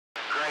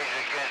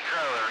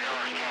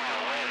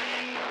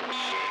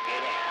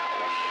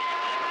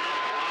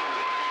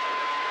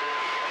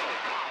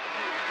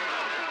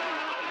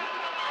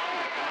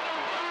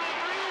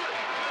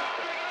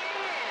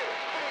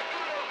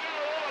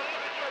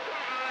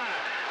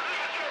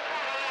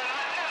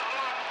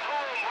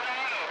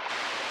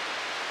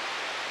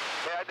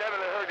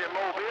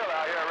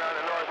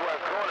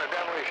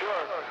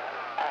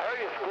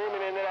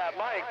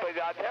boys,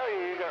 I tell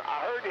you,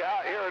 I heard you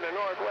out here in the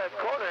northwest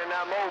corner in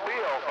that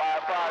Mobile,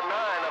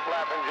 559 of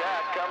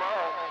FlappinJack. Come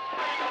on.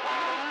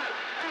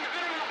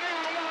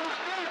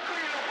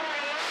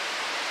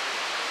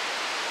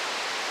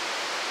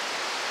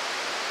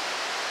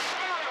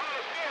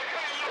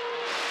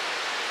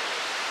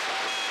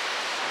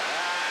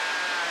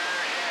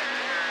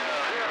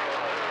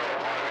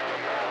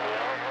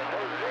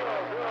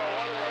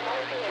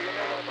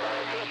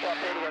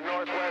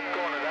 Northwest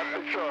corner, that's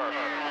for sure. 01,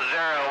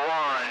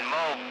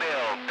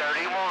 Mobile,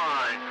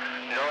 31,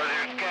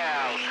 Northern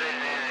Cow,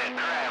 sitting in the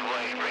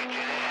driveway,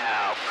 reaching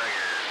out for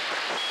your...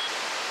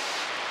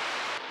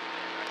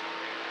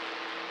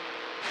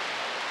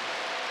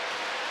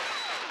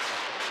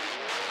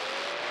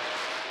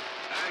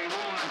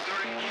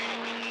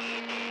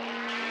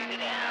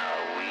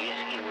 Now,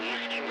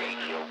 Whiskey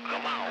Radio,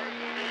 come on,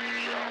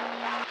 let's go.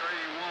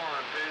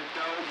 31,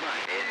 Pinto,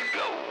 Let's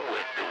go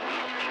with the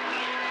Whiskey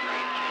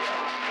Radio,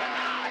 come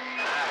on.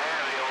 I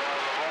have you on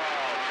the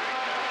wall,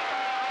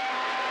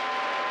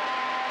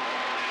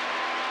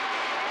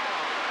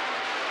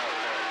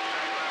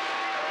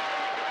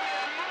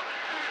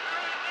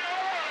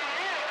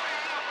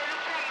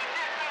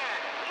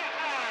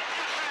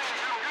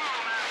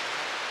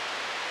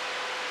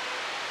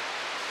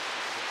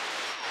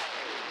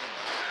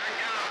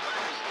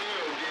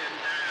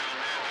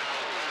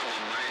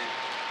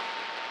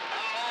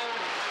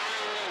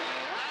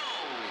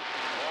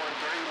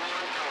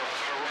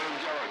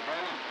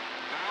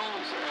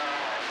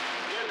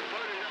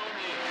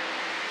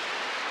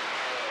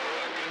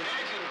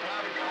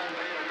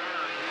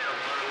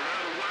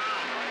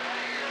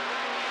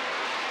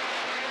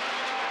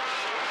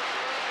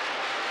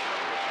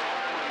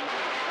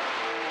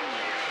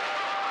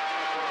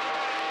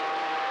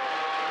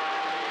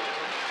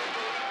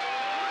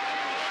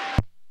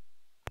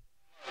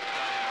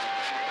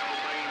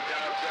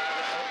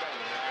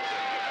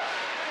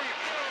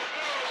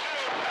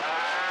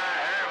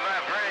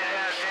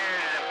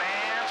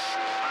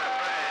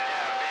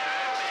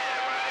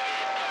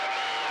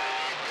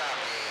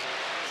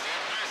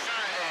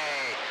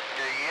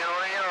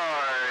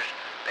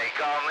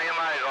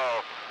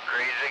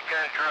 Crazy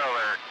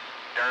controller,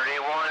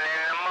 31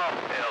 in a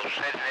Mobile,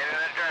 sitting in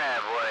the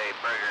driveway,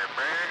 burger.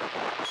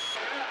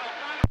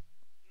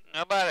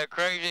 How about a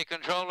crazy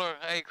controller?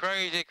 Hey,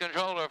 crazy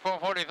controller,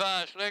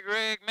 445 Slick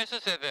Rig,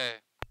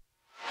 Mississippi.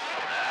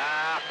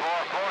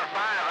 445,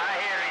 I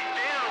hear you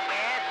do,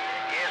 man.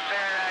 Yes,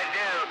 sir, I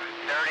do.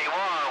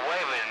 31,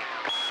 waving.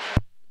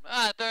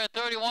 All right, there,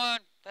 31.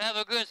 Have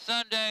a good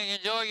Sunday.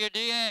 Enjoy your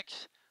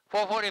DX.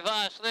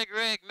 445 Slick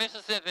Rig,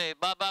 Mississippi.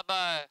 Bye.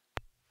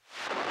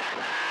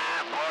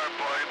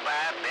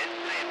 445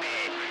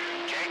 Mississippi.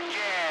 Check.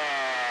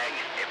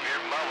 If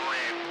you're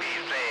mumbling, be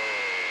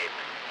safe.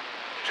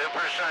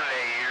 Super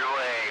Sunday, your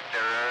way,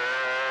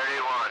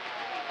 31.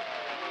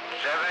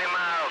 70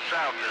 miles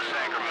south of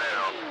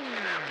Sacramento.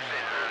 And I'm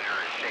sitting under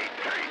a shade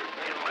tree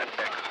in my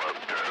pickup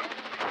truck.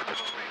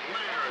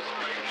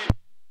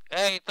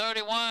 Hey,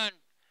 31.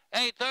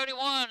 Hey,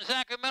 31,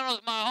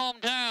 Sacramento's my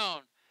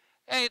hometown.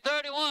 Hey,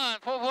 31,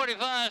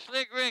 445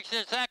 Slick Rick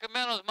says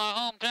Sacramento's my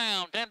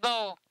hometown.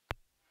 Tempo.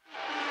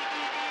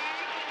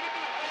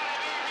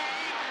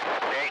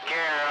 Take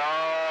care,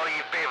 all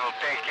you people.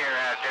 Take care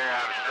out there.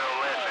 I'm still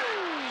listening.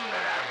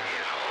 But I'm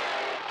getting a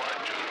whole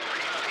bunch of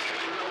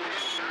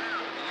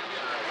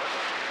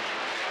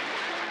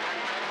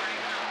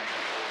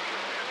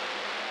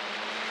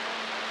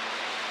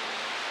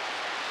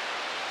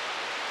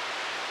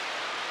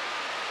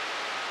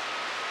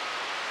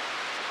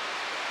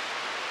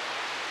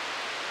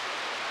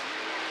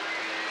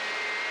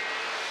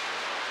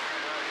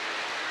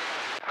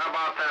How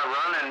about that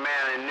running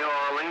man in New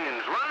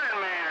Orleans? Running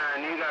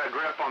man! You got a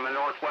grip on the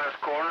northwest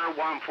corner,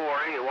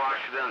 148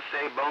 Washington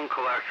State Bone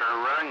Collector.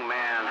 Running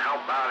man, how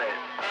about it?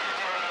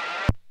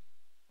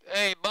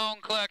 Hey, Bone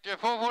Collector,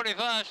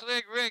 445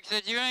 Slick Rick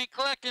said you ain't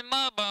collecting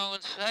my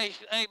bones. Hey,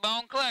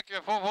 Bone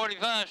Collector,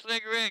 445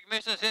 Slick Rick,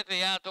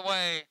 Mississippi, out the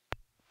way.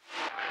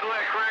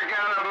 Slick Rick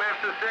out of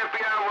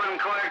Mississippi, I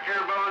wouldn't collect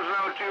your bones,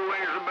 no two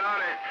ways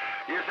about it.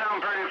 You sound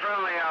pretty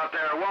friendly out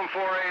there.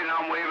 148,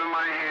 I'm waving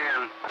my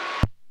hand.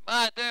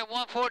 All right there,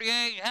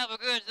 148. Have a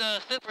good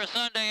Super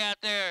Sunday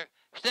out there.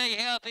 Stay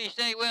healthy,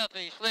 stay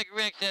wealthy. Slick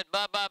Rick said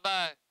bye. All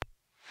right,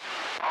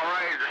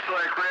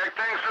 Slick Rick.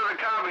 Thanks for the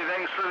copy.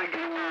 Thanks for the gift.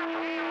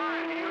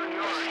 You and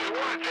yours.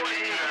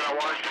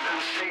 148 Washington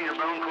State, your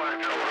bone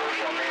collector.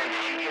 Yo, man,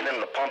 did you get in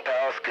the pump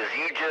house? Because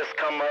you just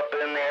come up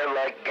in there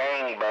like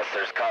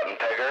gangbusters, Cotton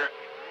Pegger.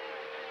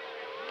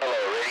 Hello,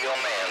 Radio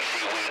Man.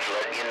 Seaweed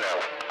letting you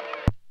know.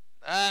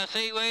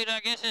 Seaweed, I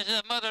guess it's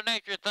a Mother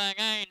Nature thing.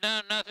 I ain't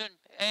done nothing.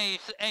 Hey,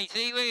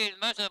 Seaweed,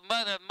 it's a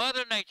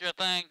Mother Nature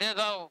thing. That's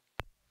all.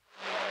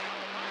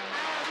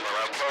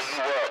 Well, I'll tell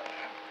you what.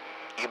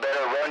 You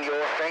better run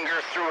your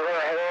fingers through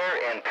her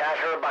hair and pat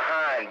her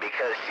behind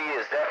because she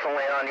is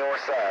definitely on your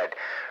side.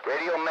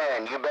 Radio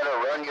Man, you better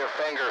run your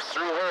fingers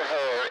through her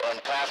hair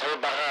and pat her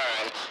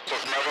behind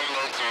because Mother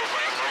Nature is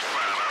on your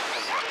side.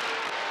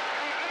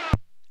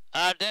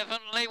 I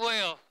definitely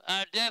will.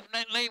 I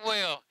definitely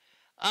will.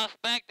 I'll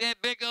spank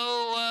that big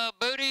old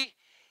booty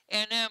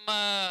and them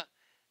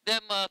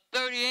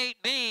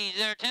 38Bs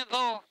there,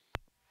 10-4.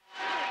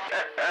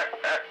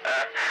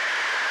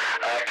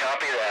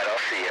 Copy that. I'll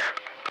see you.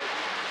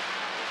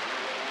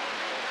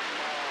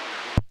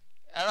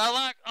 And I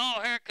like all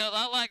haircuts.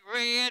 I like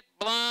red,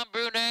 blonde,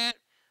 brunette.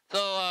 So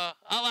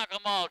I like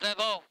them all, 10-4.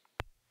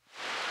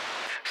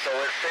 So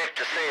it's safe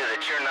to say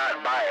that you're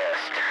not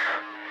biased.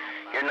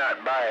 You're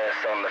not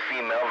biased on the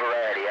female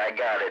variety. I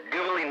got it.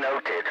 Duly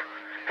noted.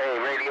 Hey,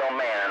 radio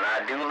man,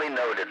 I duly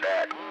noted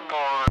that.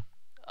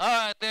 All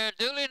right there,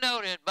 duly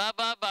noted. Bye,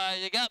 bye, bye.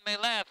 You got me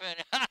laughing.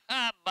 Ha,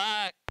 ha,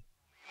 bye.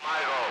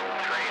 Michael,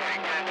 Crazy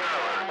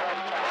Controller.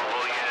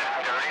 Mobile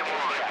Unit 31,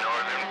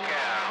 Northern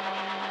Cal.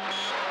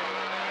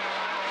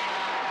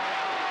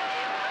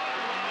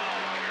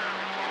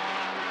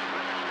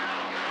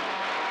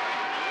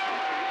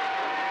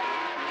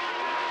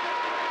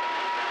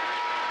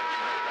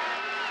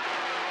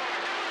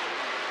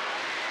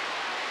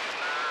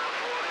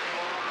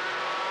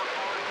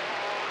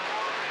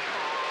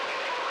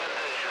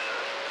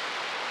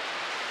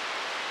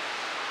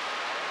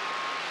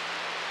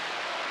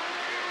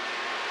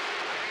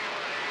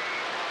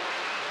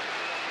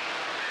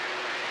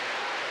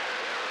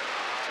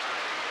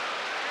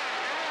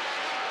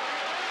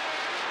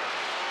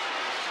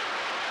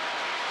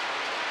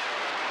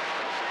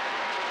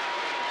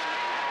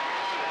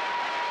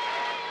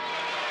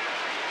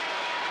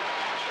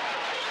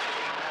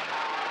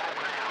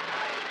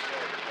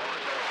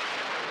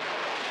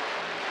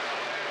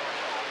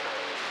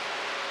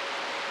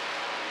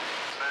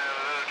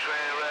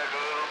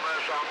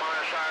 On my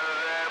side of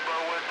the